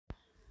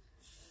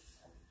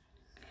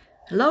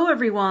Hello,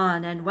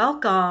 everyone, and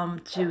welcome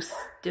to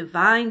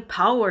Divine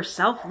Power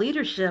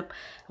Self-Leadership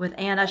with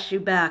Anna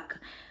Schubeck.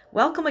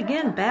 Welcome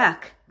again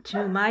back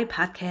to my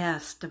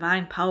podcast,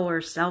 Divine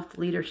Power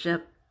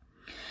Self-Leadership.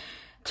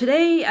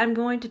 Today, I'm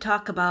going to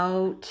talk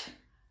about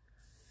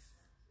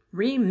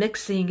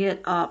remixing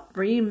it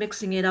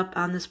up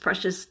on this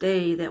precious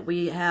day that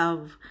we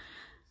have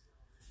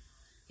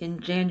in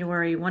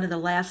January, one of the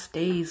last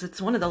days.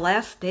 It's one of the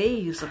last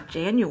days of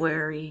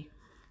January.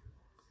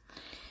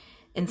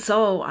 And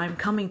so I'm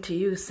coming to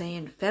you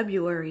saying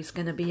February is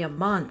going to be a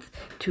month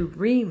to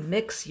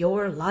remix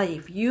your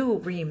life.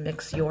 You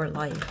remix your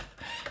life.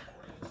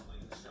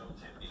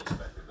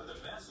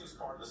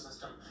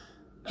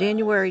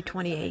 January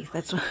 28th.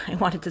 That's what I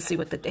wanted to see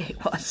what the date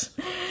was.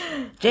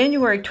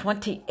 January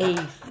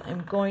 28th.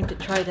 I'm going to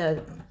try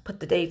to put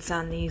the dates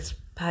on these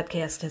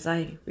podcasts as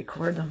I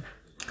record them.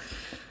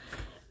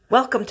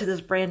 Welcome to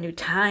this brand new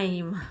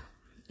time.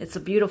 It's a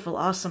beautiful,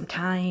 awesome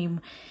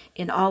time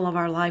in all of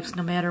our lives,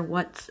 no matter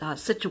what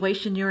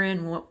situation you're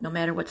in, no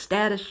matter what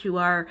status you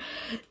are,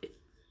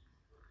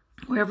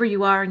 wherever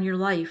you are in your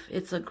life,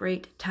 it's a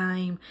great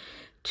time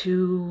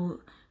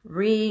to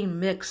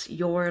remix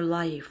your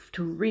life,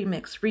 to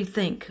remix.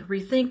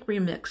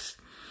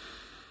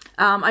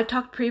 I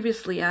talked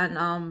previously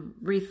on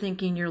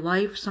rethinking your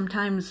life.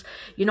 Sometimes,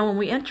 when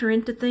we enter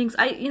into things,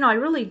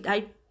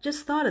 I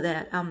just thought of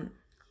that.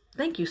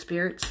 Thank you,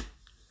 spirits.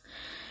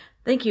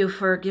 Thank you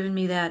for giving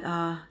me that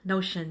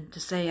notion to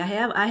say. I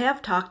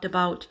have talked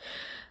about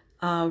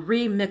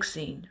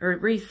remixing or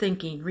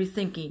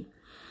rethinking.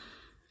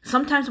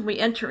 Sometimes when we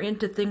enter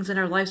into things in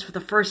our lives for the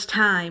first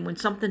time, when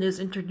something is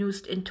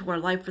introduced into our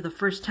life for the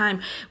first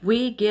time,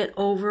 we get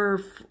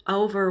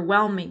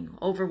overwhelming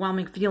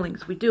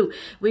feelings. We do.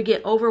 We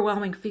get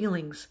overwhelming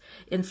feelings.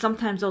 And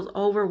sometimes those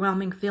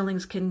overwhelming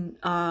feelings can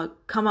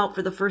come out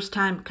for the first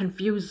time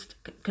confusing,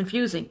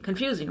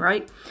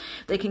 right?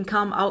 They can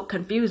come out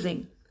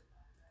confusing.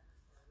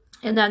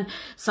 And then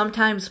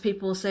sometimes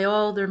people say,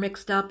 oh, they're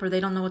mixed up or they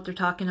don't know what they're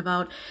talking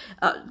about.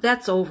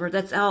 That's over.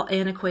 That's all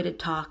antiquated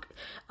talk.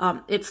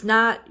 It's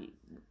not,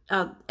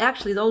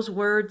 actually those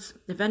words,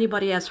 if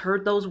anybody has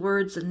heard those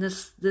words, and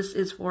this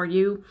is for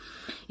you,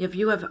 if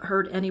you have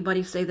heard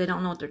anybody say they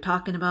don't know what they're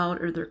talking about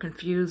or they're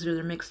confused or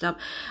they're mixed up,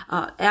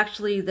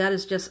 actually that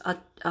is just a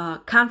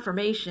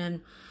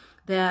confirmation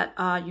that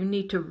you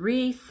need to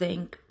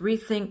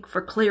rethink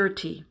for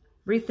clarity.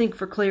 Rethink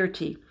for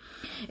clarity.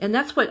 And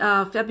that's what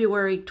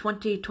February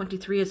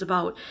 2023 is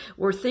about.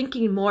 We're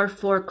thinking more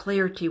for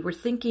clarity. We're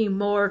thinking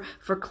more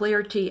for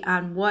clarity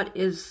on what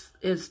is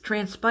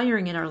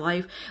transpiring in our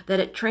life, that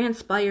it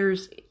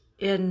transpires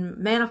and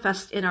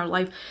manifests in our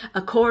life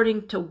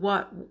according to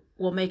what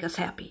will make us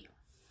happy.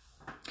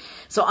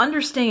 So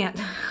understand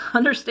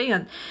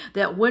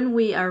that when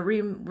we are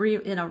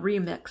in a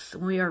remix,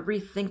 when we are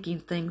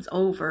rethinking things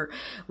over,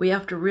 we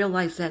have to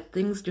realize that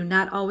things do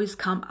not always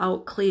come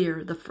out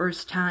clear the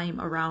first time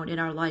around in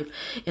our life.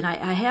 And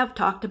I have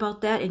talked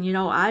about that, and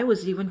I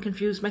was even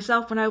confused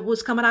myself when I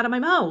was coming out of my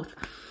mouth.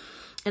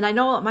 And I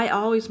know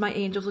my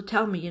angels would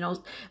tell me,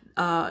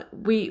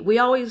 we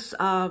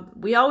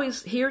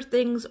always hear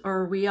things,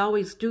 or we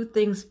always do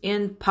things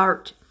in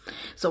part.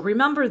 So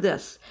remember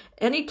this,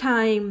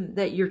 anytime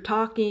that you're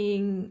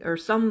talking or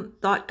some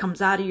thought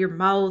comes out of your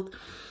mouth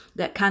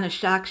that kind of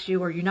shocks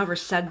you or you never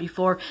said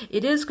before,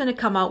 it is going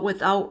to come out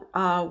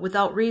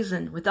without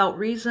reason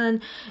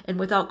and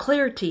without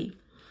clarity.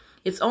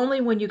 It's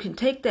only when you can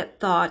take that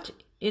thought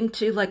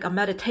into like a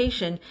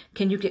meditation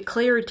can you get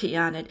clarity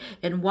on it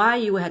and why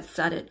you had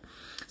said it.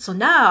 So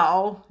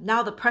now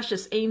the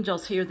precious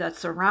angels here that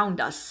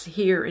surround us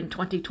here in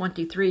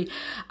 2023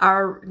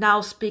 are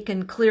now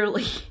speaking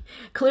clearly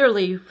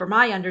for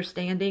my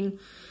understanding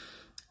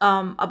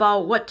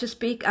about what to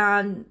speak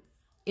on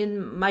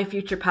in my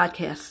future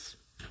podcasts.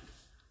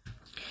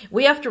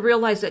 We have to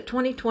realize that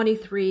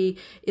 2023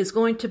 is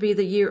going to be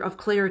the year of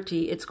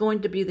clarity. It's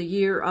going to be the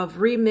year of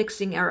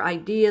remixing our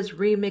ideas,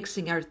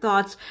 remixing our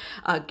thoughts,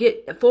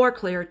 for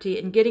clarity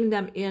and getting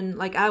them in,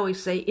 like I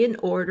always say, in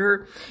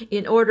order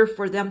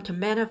for them to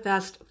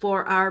manifest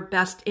for our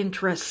best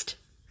interest.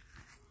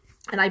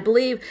 And I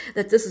believe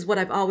that this is what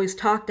I've always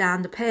talked on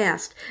in the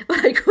past,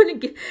 but I couldn't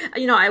get,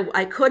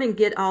 I couldn't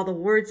get all the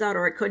words out,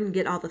 or I couldn't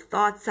get all the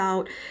thoughts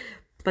out.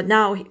 But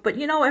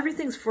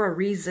everything's for a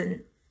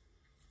reason.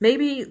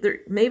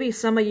 Maybe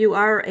some of you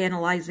are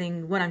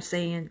analyzing what I'm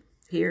saying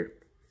here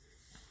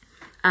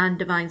on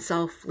divine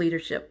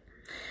self-leadership,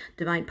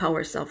 divine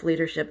power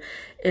self-leadership.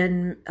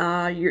 And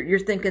you're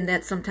thinking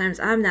that sometimes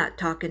I'm not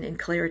talking in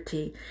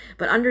clarity.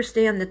 But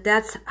understand that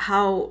that's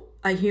how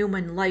a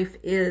human life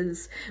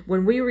is.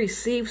 When we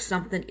receive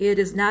something, it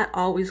is not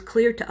always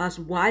clear to us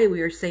why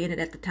we are saying it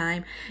at the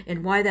time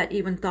and why that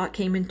even thought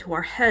came into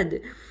our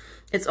head.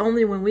 It's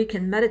only when we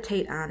can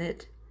meditate on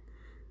it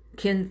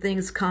can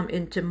things come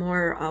into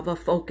more of a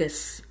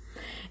focus.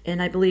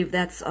 And I believe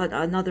that's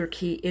another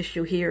key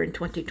issue here in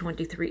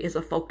 2023 is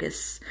a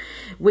focus.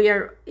 We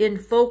are in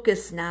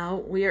focus now.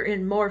 We are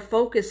in more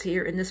focus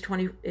here in this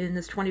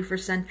 21st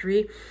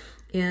century.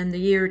 in the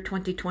year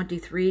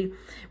 2023.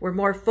 We're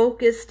more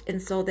focused,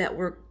 and so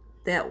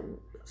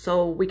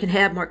we can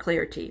have more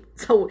clarity.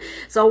 So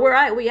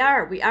we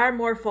are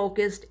more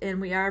focused,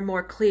 and we are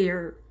more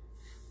clear.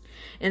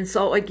 And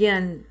so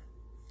again,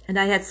 and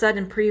I had said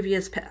in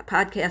previous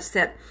podcasts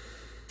that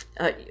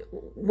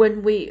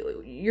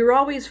you're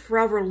always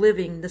forever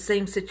living the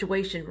same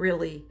situation,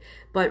 really,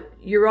 but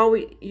you're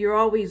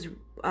always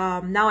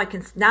now I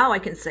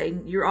can say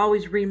you're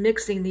always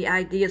remixing the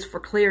ideas for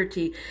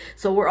clarity.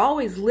 So we're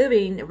always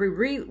living,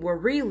 we're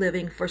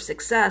reliving for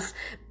success,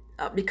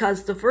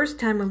 because the first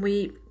time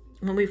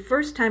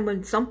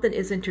when something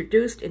is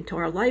introduced into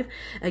our life,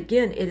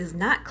 again, it is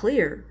not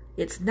clear.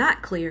 It's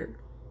not clear.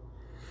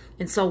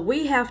 And so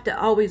we have to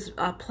always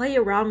play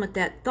around with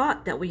that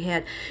thought that we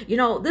had.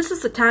 This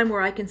is the time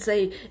where I can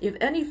say, if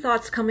any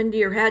thoughts come into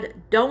your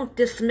head, don't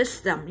dismiss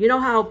them. You know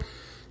how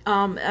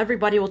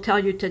everybody will tell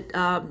you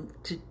to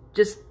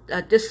just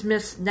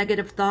dismiss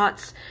negative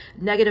thoughts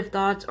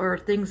or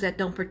things that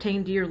don't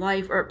pertain to your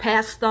life, or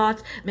past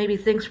thoughts, maybe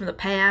things from the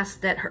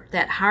past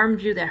that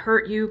harmed you, that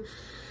hurt you.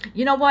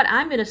 You know what?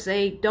 I'm going to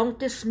say, don't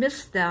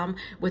dismiss them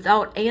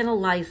without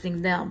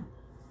analyzing them.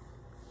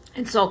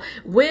 And so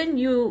when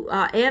you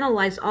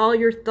analyze all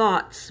your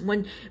thoughts,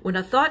 when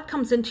a thought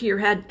comes into your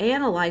head,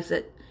 analyze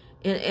it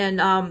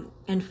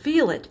and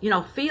feel it.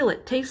 Feel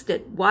it, taste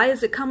it. Why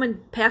is it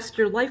coming past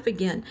your life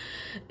again?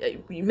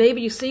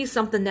 Maybe you see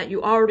something that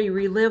you already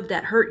relived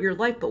that hurt your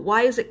life, but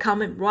why is it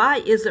coming? Why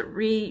is it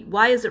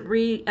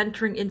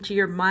re-entering into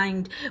your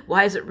mind?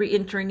 Why is it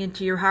re-entering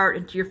into your heart,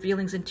 into your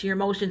feelings, into your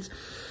emotions?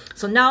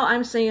 So now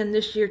I'm saying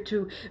this year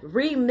to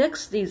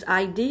remix these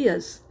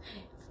ideas.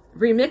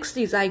 Rethink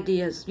these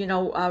ideas,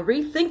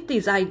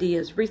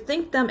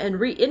 rethink them and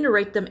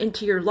reiterate them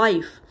into your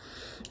life.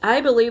 I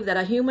believe that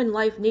a human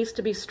life needs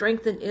to be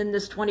strengthened in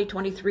this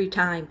 2023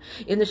 time.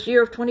 In this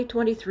year of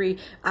 2023,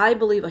 I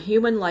believe a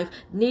human life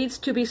needs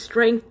to be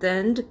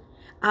strengthened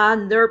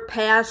on their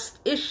past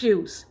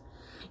issues.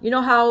 You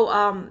know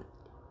how,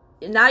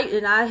 and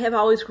I have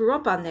always grew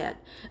up on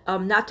that.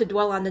 Not to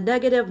dwell on the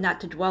negative, not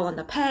to dwell on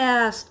the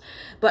past,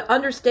 but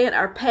understand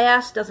our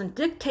past doesn't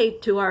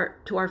dictate to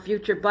our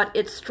future, but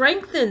it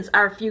strengthens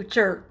our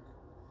future.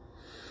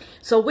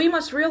 So we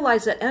must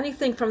realize that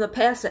anything from the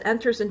past that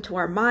enters into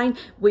our mind,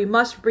 we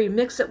must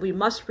remix it, we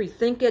must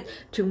rethink it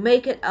to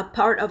make it a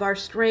part of our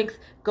strength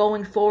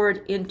going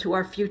forward into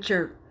our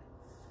future.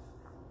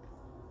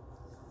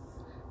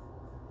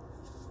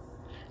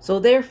 So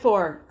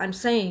therefore, I'm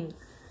saying,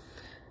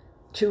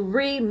 to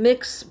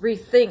remix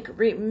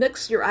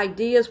your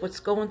ideas, what's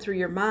going through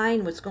your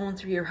mind, what's going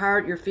through your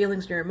heart, your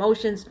feelings, your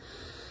emotions.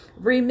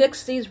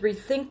 Remix these,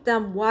 rethink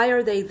them. Why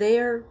are they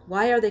there?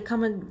 Why are they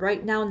coming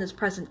right now in this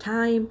present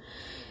time?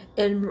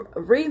 And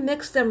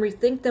remix them,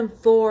 rethink them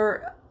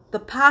for the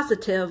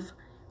positive,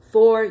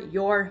 for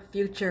your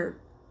future.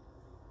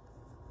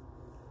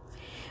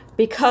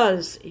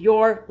 Because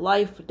your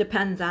life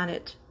depends on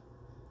it.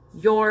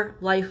 Your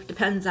life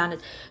depends on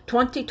it.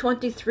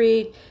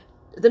 2023...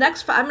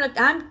 I'm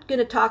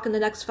gonna talk in the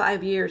next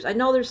 5 years. I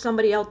know there's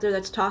somebody out there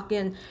that's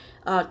talking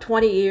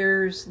 20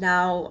 years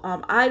now.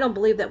 I don't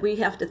believe that we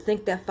have to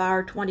think that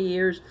far, 20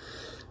 years,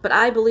 but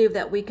I believe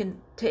that we can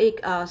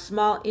take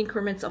small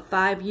increments of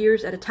 5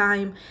 years at a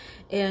time,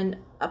 and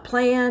a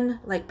plan,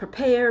 like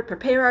prepare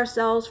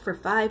ourselves for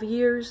 5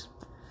 years.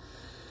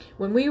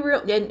 When we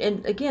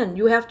and again,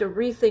 you have to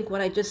rethink what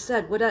I just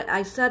said. What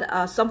I said,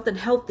 something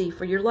healthy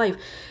for your life.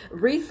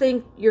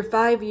 Rethink your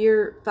 5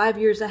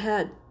 years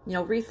ahead.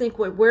 Rethink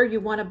where you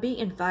want to be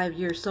in 5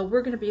 years. So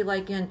we're going to be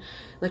like in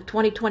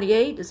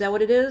 2028. Is that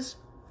what it is?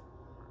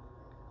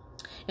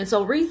 And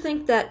so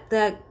rethink that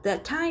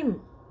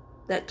time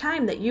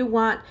that you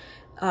want,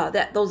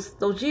 that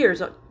those years,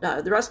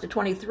 the rest of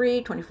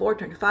 23, 24,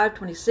 25,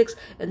 26,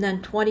 and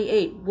then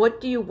 28. What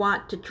do you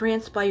want to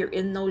transpire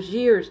in those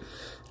years?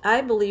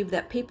 I believe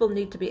that people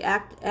need to be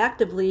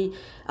actively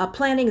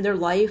planning their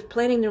life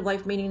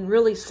meaning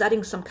really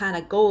setting some kind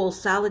of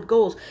goals, solid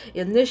goals.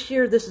 In this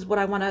year, this is what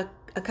I want to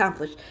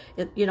accomplish.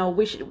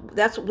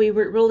 That's what we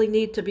really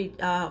need to be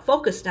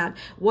focused on.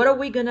 What are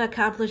we going to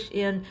accomplish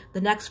in the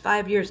next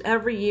 5 years?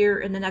 Every year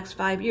in the next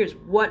 5 years,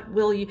 what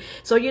will you?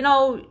 So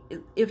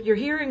if you're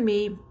hearing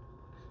me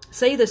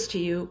say this to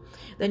you,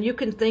 then you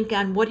can think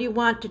on, what do you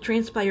want to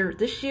transpire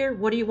this year?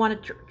 What do you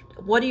want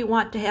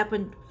to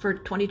happen for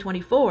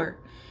 2024?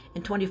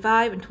 And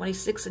 25 and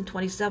 26 and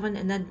 27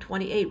 and then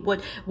 28.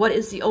 What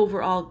is the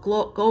overall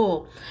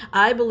goal?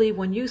 I believe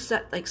when you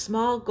set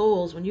small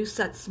goals, when you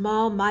set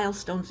small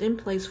milestones in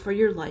place for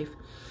your life,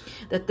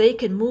 that they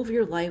can move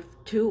your life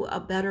to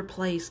a better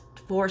place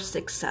for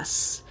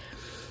success.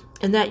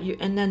 And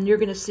then you're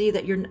going to see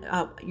that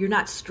you're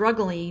not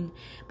struggling,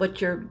 but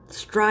you're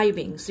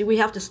striving. See, we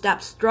have to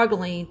stop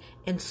struggling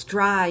and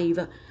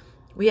strive.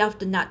 We have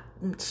to not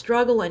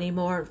struggle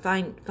anymore,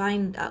 find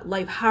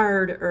life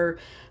hard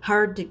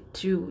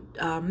to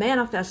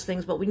manifest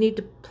things, but we need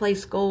to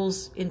place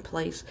goals in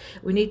place.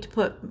 We need to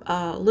put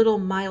little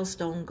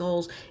milestone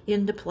goals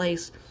into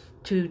place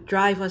to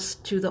drive us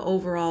to the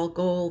overall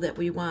goal that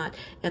we want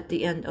at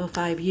the end of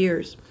 5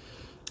 years.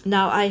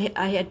 Now, I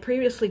had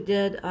previously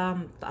did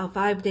a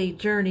 5-day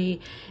journey,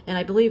 and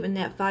I believe in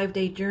that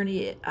 5-day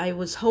journey, I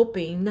was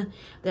hoping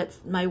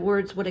that my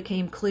words would have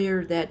came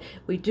clear that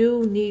we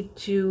do need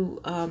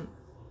to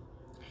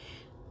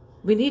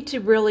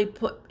really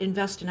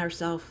invest in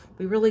ourselves.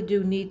 We really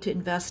do need to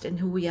invest in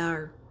who we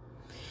are.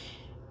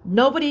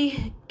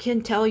 Nobody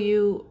can tell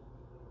you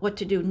what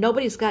to do.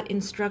 Nobody's got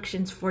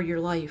instructions for your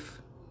life.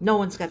 No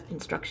one's got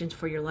instructions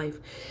for your life.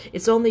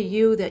 It's only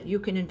you that you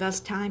can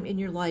invest time in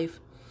your life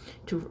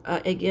to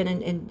again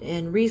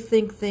and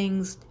rethink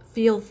things,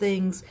 feel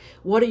things.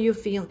 What are you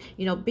feeling?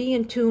 Be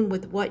in tune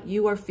with what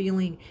you are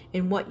feeling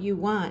and what you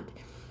want.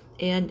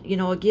 And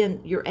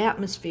again, your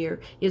atmosphere.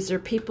 Is there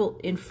people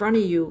in front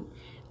of you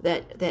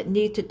that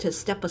need to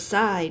step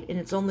aside, and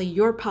it's only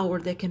your power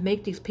that can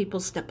make these people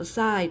step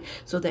aside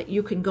so that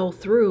you can go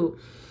through.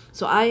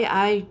 So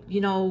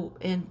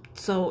and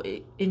so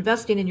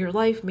investing in your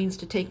life means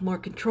to take more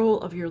control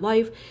of your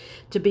life,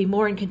 to be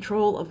more in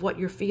control of what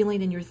you're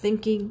feeling and you're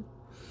thinking.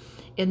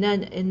 And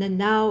then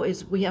now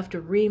is we have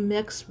to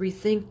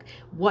rethink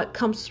what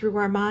comes through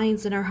our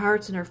minds and our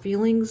hearts and our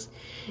feelings,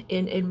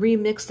 and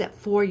remix that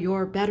for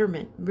your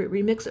betterment.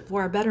 Remix it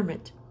for our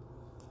betterment.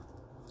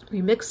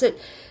 Remix it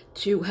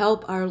to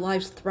help our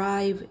lives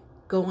thrive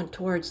going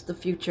towards the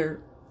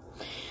future.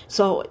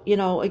 So,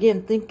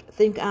 again,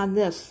 think on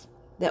this,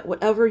 that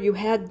whatever you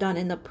had done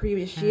in the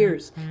previous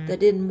years that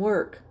didn't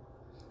work,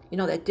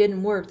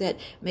 that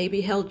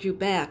maybe held you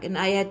back. And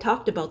I had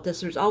talked about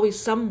this. There's always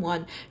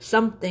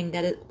something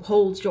that it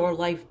holds your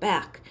life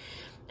back.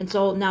 And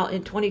so now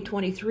in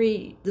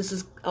 2023, this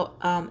is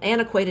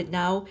antiquated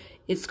now.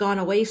 It's gone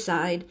a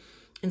wayside.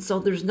 And so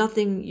there's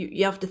nothing,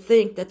 you have to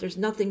think that there's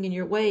nothing in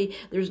your way.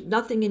 There's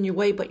nothing in your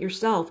way but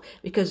yourself,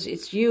 because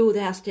it's you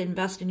that has to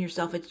invest in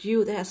yourself. It's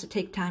you that has to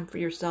take time for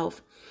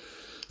yourself.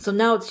 So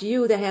now it's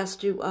you that has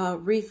to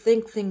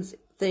rethink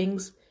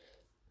things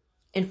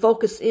and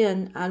focus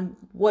in on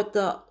what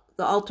the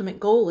ultimate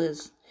goal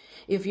is.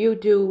 If you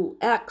do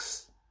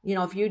X,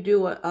 if you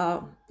do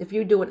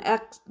an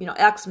X,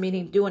 X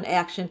meaning do an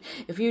action.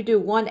 If you do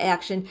one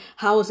action,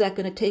 how is that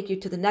going to take you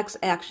to the next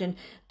action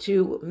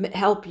to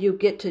help you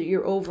get to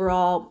your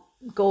overall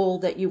goal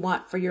that you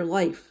want for your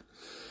life?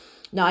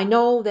 Now, I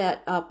know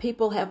that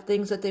people have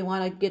things that they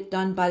want to get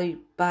done by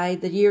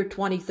the year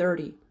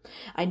 2030.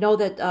 I know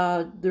that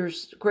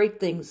there's great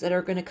things that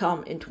are going to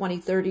come in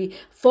 2030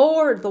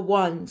 for the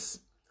ones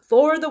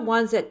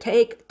that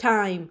take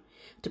time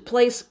to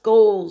place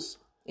goals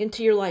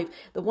into your life,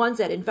 the ones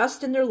that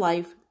invest in their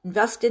life,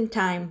 invest in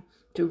time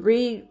to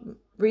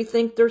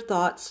rethink their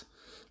thoughts,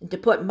 and to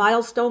put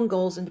milestone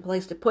goals into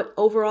place, to put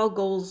overall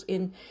goals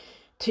into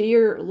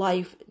your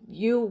life.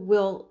 You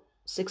will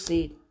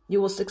succeed. You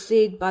will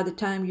succeed by the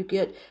time you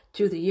get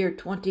to the year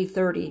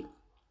 2030.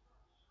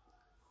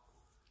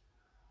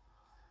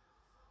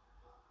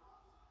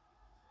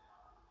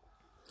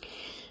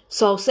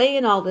 So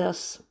saying all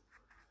this,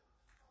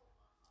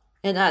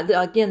 and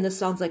again, this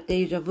sounds like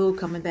deja vu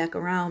coming back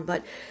around,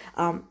 but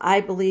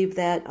I believe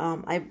that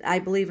I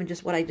believe in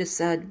just what I just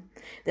said,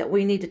 that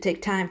we need to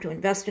take time to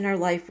invest in our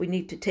life. We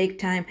need to take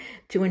time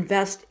to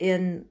invest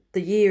in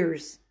the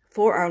years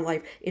for our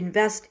life.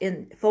 Invest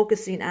in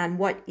focusing on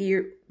what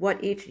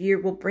each year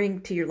will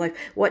bring to your life,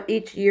 what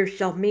each year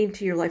shall mean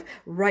to your life.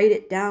 Write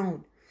it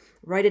down.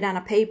 Write it on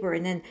a paper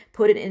and then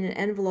put it in an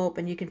envelope,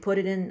 and you can put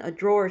it in a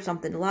drawer or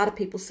something. A lot of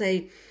people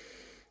say,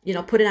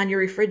 put it on your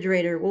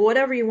refrigerator. Well,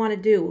 whatever you want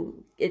to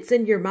do, it's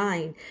in your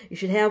mind. You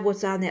should have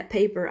what's on that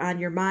paper on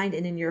your mind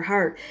and in your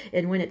heart.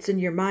 And when it's in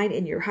your mind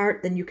and your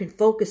heart, then you can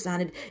focus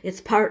on it.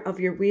 It's part of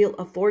your wheel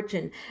of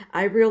fortune.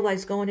 I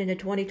realized going into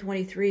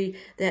 2023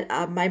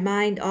 that my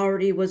mind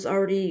was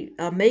already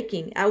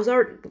making. I was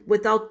already,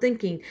 without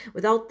thinking,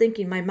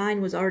 my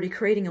mind was already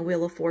creating a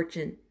wheel of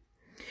fortune.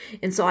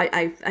 And so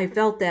I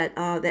felt that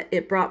that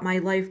it brought my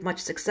life much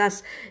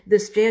success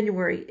this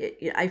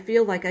January. I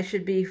feel like I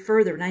should be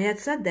further. And I had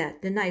said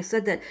that, didn't I? I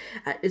said that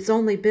it's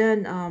only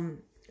been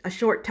a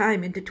short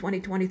time into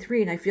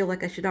 2023, and I feel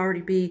like I should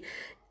already be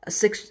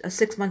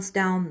six months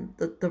down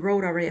the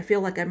road already. I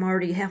feel like I'm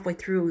already halfway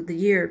through the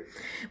year.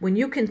 When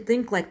you can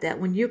think like that,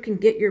 when you can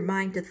get your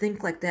mind to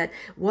think like that,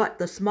 what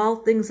the small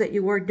things that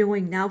you are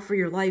doing now for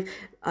your life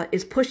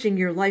is pushing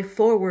your life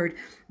forward,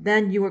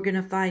 then you are going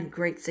to find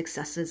great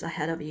successes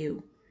ahead of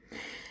you.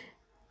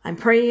 I'm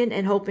praying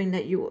and hoping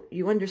that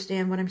you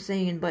understand what I'm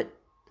saying, but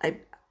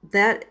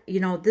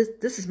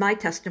this is my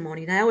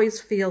testimony, and I always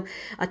feel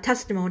a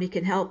testimony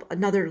can help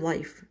another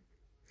life.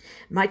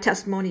 My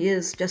testimony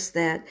is just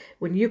that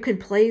when you can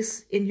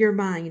place in your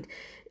mind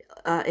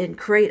and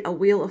create a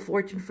wheel of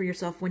fortune for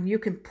yourself, when you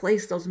can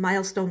place those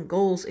milestone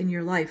goals in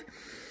your life,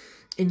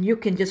 and you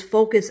can just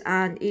focus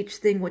on each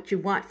thing what you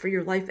want for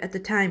your life at the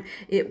time,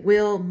 it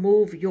will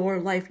move your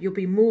life. You'll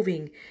be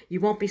moving. You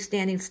won't be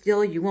standing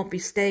still. You won't be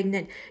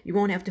stagnant. You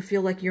won't have to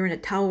feel like you're in a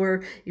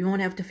tower. You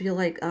won't have to feel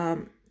like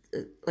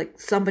like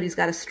somebody's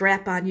got a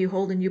strap on you,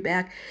 holding you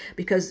back,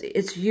 because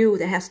it's you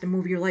that has to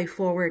move your life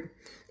forward.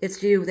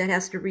 It's you that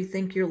has to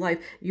rethink your life.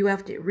 You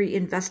have to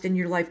reinvest in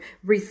your life.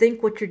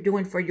 Rethink what you're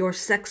doing for your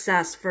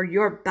success, for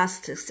your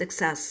best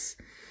success.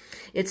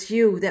 It's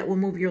you that will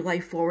move your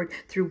life forward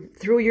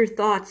through your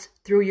thoughts,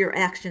 through your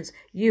actions.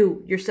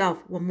 You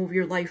yourself will move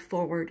your life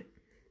forward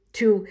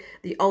to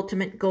the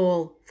ultimate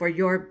goal for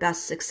your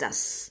best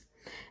success.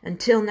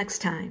 Until next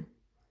time,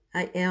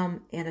 I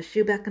am Anna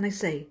Schubeck, and I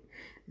say,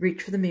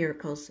 reach for the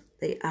miracles.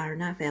 They are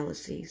not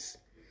fallacies.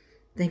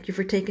 Thank you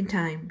for taking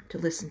time to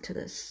listen to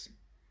this.